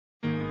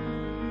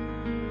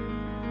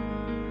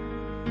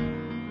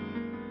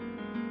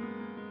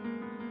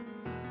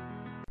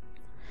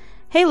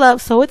Hey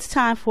love, so it's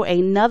time for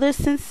another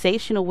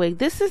sensational wig.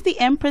 This is the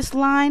Empress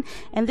line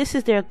and this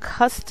is their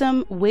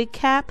custom wig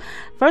cap.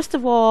 First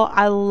of all,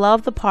 I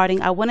love the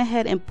parting. I went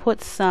ahead and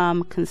put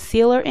some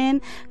concealer in.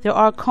 There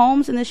are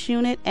combs in this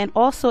unit, and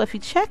also if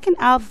you're checking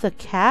out the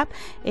cap,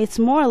 it's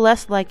more or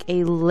less like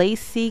a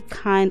lacy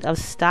kind of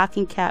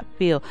stocking cap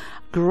feel.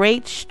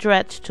 Great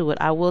stretch to it,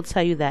 I will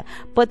tell you that.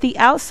 But the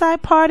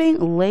outside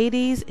parting,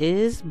 ladies,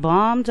 is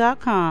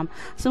bomb.com.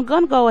 So I'm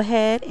going to go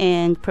ahead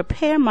and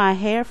prepare my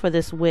hair for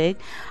this wig.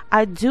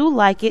 I do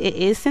like it. It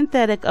is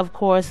synthetic, of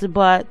course,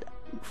 but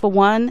for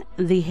one,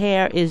 the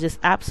hair is just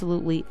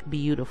absolutely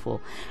beautiful.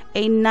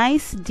 A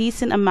nice,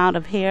 decent amount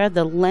of hair.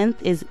 The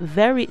length is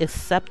very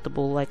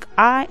acceptable. Like,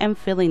 I am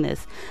feeling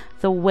this.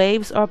 The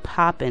waves are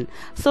popping.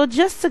 So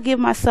just to give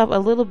myself a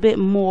little bit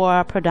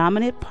more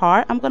predominant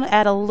part, I'm going to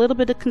add a little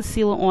bit of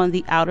concealer on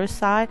the outer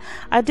side.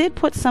 I did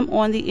put some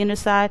on the inner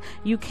side.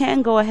 You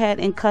can go ahead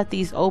and cut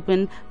these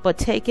open, but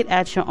take it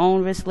at your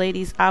own risk,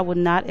 ladies. I would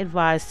not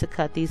advise to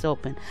cut these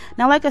open.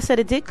 Now, like I said,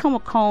 it did come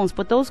with combs,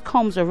 but those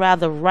combs are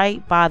rather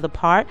right by the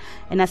part,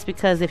 and that's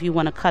because if you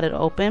want to cut it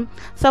open.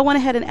 So I went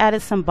ahead and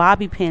added some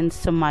bobby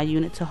pins to my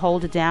unit to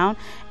hold it down.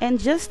 And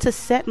just to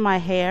set my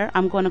hair,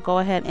 I'm going to go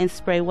ahead and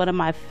spray one of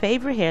my favorite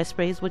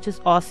hairsprays, which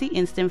is Aussie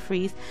Instant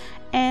Freeze,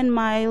 and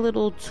my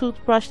little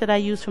toothbrush that I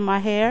use for my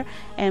hair,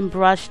 and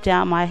brush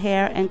down my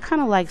hair and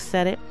kind of like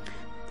set it,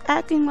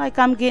 acting like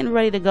I'm getting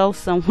ready to go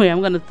somewhere.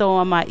 I'm going to throw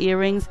on my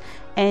earrings,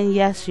 and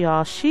yes,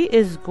 y'all, she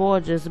is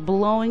gorgeous,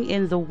 blowing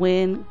in the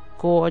wind.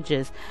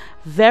 Gorgeous,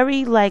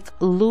 very like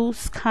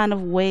loose kind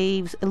of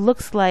waves. It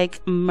looks like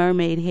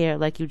mermaid hair,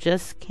 like you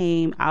just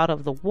came out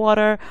of the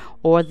water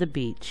or the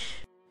beach.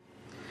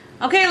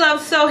 Okay, love,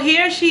 so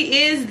here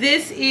she is.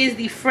 This is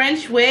the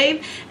French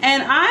wave,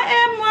 and I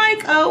am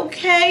like,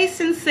 okay,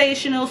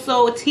 sensational.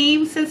 So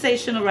team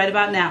sensational right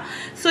about now.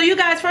 So you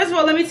guys, first of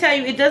all, let me tell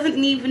you, it doesn't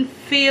even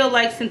feel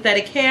like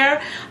synthetic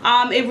hair.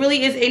 It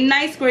really is a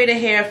nice grade of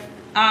hair.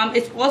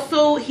 It's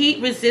also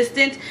heat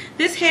resistant.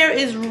 This hair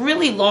is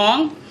really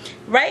long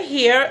right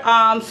here.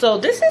 So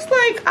this is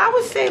like, I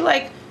would say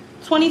like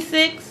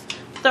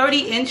 30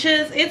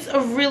 inches. It's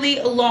a really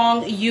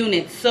long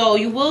unit, so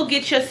you will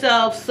get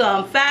yourself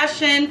some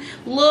fashion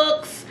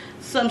looks,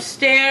 some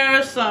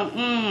stares,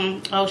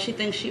 some oh, she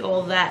thinks she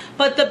all that.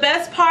 But the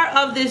best part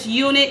of this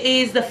unit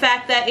is the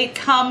fact that it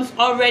comes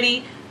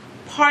already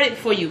parted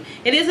for you.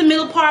 It is a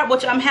middle part,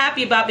 which I'm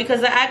happy about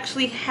because I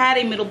actually had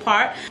a middle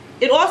part.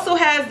 It also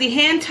has the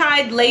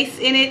hand-tied lace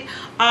in it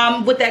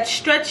with that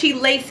stretchy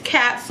lace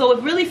cap, so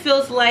it really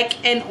feels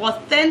like an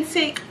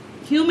authentic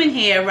human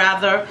hair,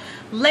 rather,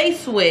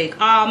 lace wig.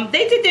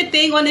 They did their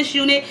thing on this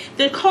unit.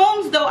 The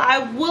combs, though,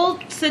 I will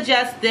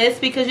suggest this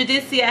because you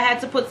did see I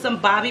had to put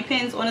some bobby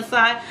pins on the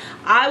side.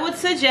 I would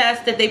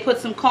suggest that they put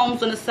some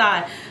combs on the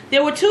side.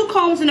 There were 2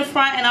 combs in the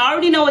front, and I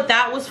already know what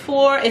that was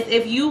for. Is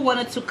if you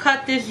wanted to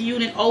cut this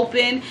unit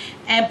open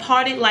and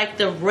part it like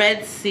the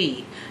Red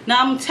Sea.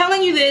 Now, I'm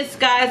telling you this,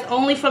 guys,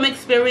 only from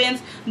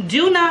experience.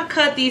 Do not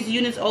cut these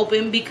units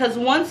open, because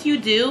once you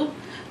do,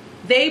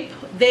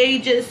 they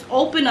just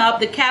open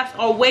up. The caps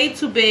are way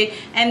too big,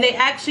 and they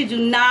actually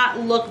do not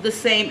look the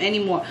same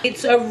anymore.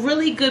 It's a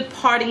really good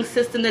parting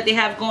system that they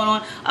have going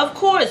on. Of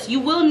course,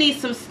 you will need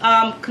some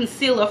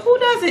concealer. Who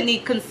doesn't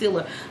need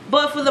concealer?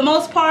 But for the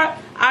most part,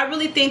 I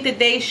really think that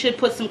they should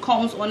put some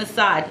combs on the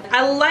side.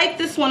 I like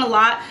this one a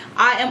lot.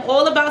 I am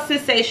all about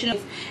sensational,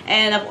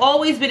 and I've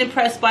always been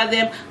impressed by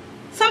them.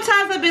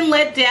 Sometimes I've been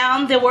let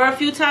down. There were a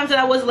few times that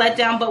I was let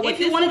down, but if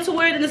you wanted to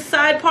wear it in the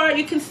side part,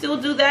 you can still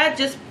do that.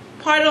 Just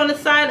part it on the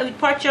side, or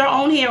part your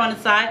own hair on the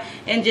side,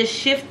 and just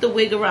shift the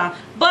wig around.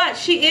 But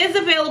she is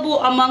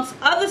available amongst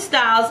other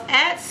styles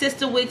at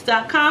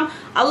sisterwigs.com.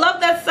 I love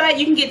that site.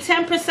 You can get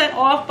 10%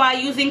 off by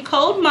using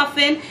code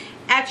MUFFIN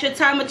at your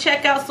time of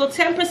checkout. So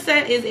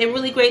 10% is a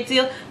really great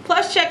deal.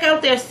 Plus, check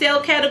out their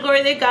sale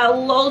category. They got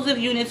loads of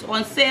units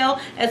on sale,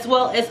 as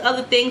well as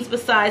other things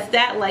besides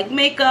that, like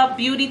makeup,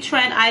 beauty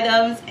trend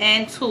items,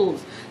 and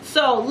tools.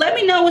 So let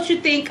me know what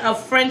you think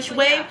of French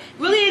wave.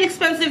 Really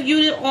inexpensive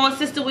unit on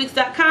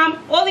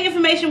sisterwigs.com. All the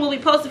information will be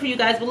posted for you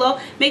guys below.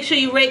 Make sure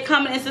you rate,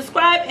 comment, and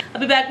subscribe.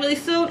 I'll be back really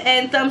soon,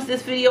 and thumbs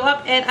this video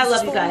up, and I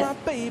love you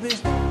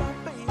guys.